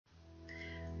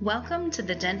Welcome to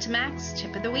the DentiMax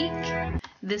Tip of the Week.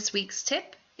 This week's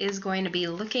tip is going to be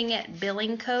looking at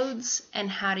billing codes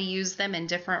and how to use them in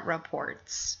different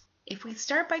reports. If we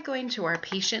start by going to our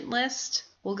patient list,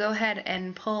 we'll go ahead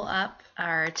and pull up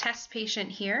our test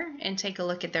patient here and take a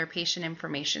look at their patient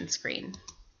information screen.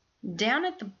 Down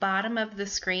at the bottom of the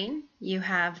screen, you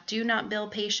have Do Not Bill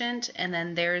Patient, and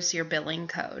then there's your billing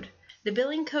code. The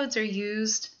billing codes are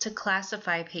used to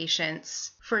classify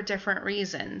patients for different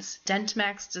reasons.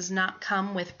 DentiMax does not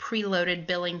come with preloaded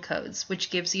billing codes,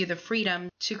 which gives you the freedom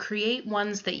to create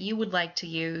ones that you would like to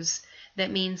use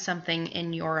that mean something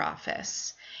in your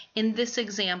office. In this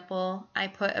example, I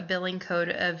put a billing code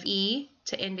of E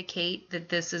to indicate that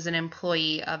this is an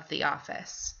employee of the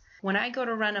office. When I go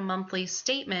to run a monthly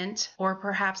statement or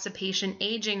perhaps a patient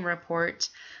aging report,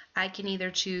 I can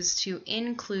either choose to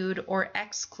include or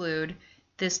exclude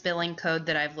this billing code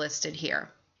that I've listed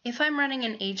here. If I'm running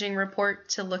an aging report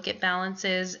to look at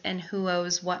balances and who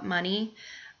owes what money,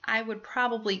 I would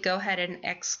probably go ahead and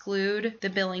exclude the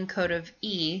billing code of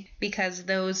E because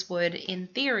those would, in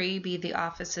theory, be the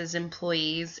office's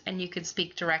employees and you could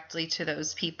speak directly to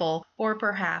those people, or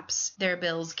perhaps their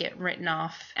bills get written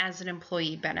off as an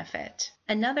employee benefit.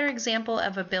 Another example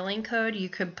of a billing code you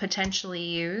could potentially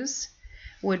use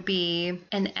would be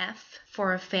an F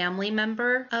for a family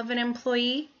member of an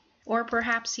employee, or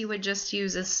perhaps you would just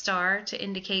use a star to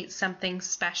indicate something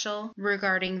special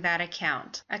regarding that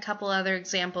account. A couple other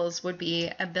examples would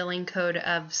be a billing code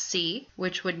of C,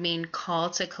 which would mean call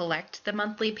to collect the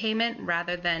monthly payment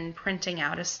rather than printing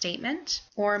out a statement.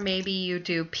 Or maybe you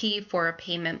do P for a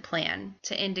payment plan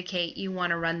to indicate you want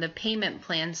to run the payment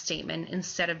plan statement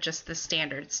instead of just the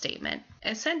standard statement.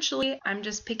 Essentially, I'm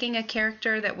just picking a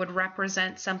character that would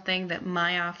represent something that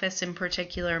my office in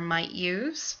particular might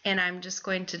use, and I'm just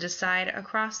going to decide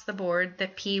across the board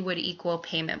that P would equal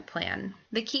payment plan.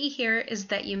 The key here is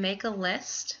that you make a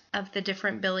list of the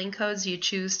different billing codes you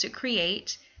choose to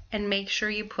create and make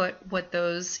sure you put what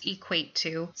those equate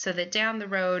to so that down the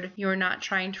road you're not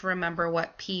trying to remember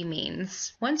what P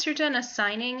means. Once you're done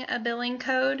assigning a billing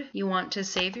code, you want to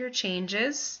save your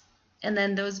changes, and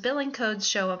then those billing codes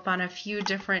show up on a few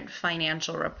different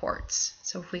financial reports.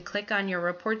 So if we click on your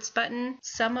reports button,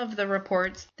 some of the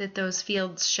reports that those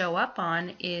fields show up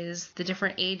on is the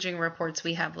different aging reports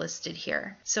we have listed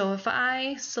here. So if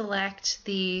I select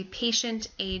the patient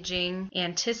aging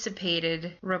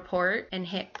anticipated report and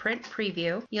hit print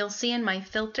preview, you'll see in my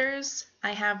filters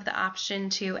I have the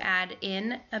option to add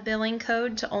in a billing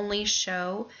code to only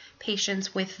show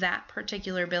patients with that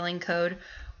particular billing code,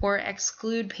 or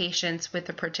exclude patients with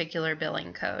a particular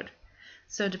billing code.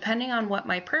 So depending on what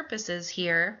my purpose is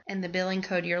here and the billing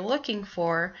code you're looking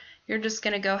for, you're just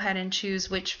going to go ahead and choose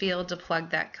which field to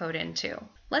plug that code into.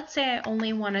 Let's say I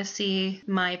only want to see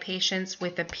my patients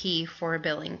with a P for a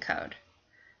billing code.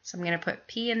 So I'm going to put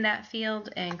P in that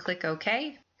field and click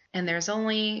OK. And there's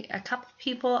only a couple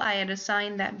people I had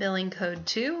assigned that billing code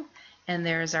to, and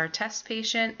there's our test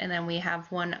patient, and then we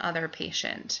have one other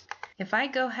patient. If I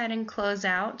go ahead and close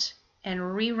out and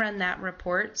rerun that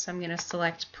report, so I'm going to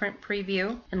select print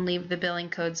preview and leave the billing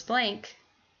codes blank,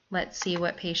 let's see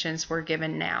what patients were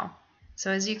given now.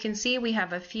 So as you can see, we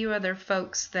have a few other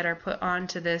folks that are put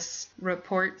onto this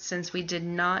report since we did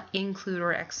not include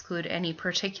or exclude any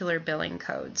particular billing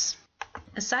codes.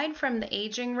 Aside from the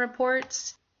aging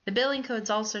reports, the billing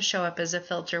codes also show up as a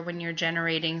filter when you're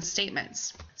generating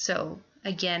statements. So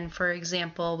again, for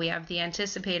example, we have the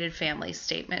anticipated family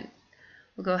statement.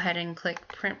 We'll go ahead and click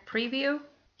print preview,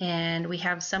 and we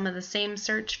have some of the same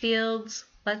search fields.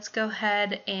 Let's go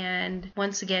ahead and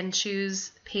once again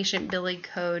choose patient billing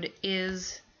code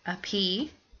is a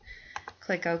P.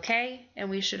 Click OK, and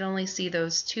we should only see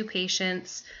those two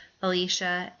patients,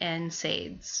 Alicia and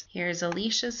Sades. Here's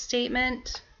Alicia's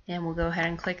statement, and we'll go ahead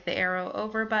and click the arrow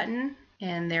over button,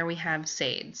 and there we have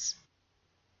Sades.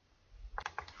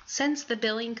 Since the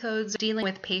billing codes are dealing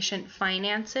with patient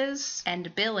finances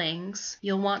and billings,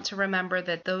 you'll want to remember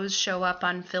that those show up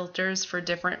on filters for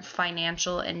different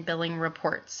financial and billing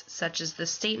reports, such as the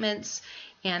statements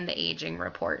and the aging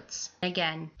reports.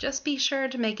 Again, just be sure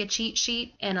to make a cheat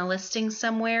sheet and a listing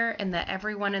somewhere, and that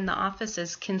everyone in the office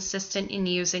is consistent in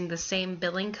using the same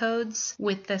billing codes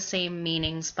with the same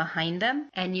meanings behind them,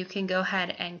 and you can go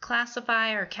ahead and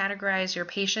classify or categorize your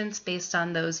patients based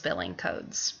on those billing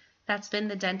codes. That's been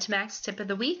the DentiMax Tip of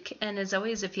the Week, and as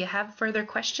always, if you have further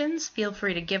questions, feel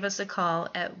free to give us a call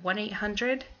at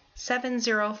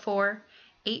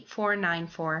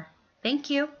 1-800-704-8494. Thank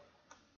you.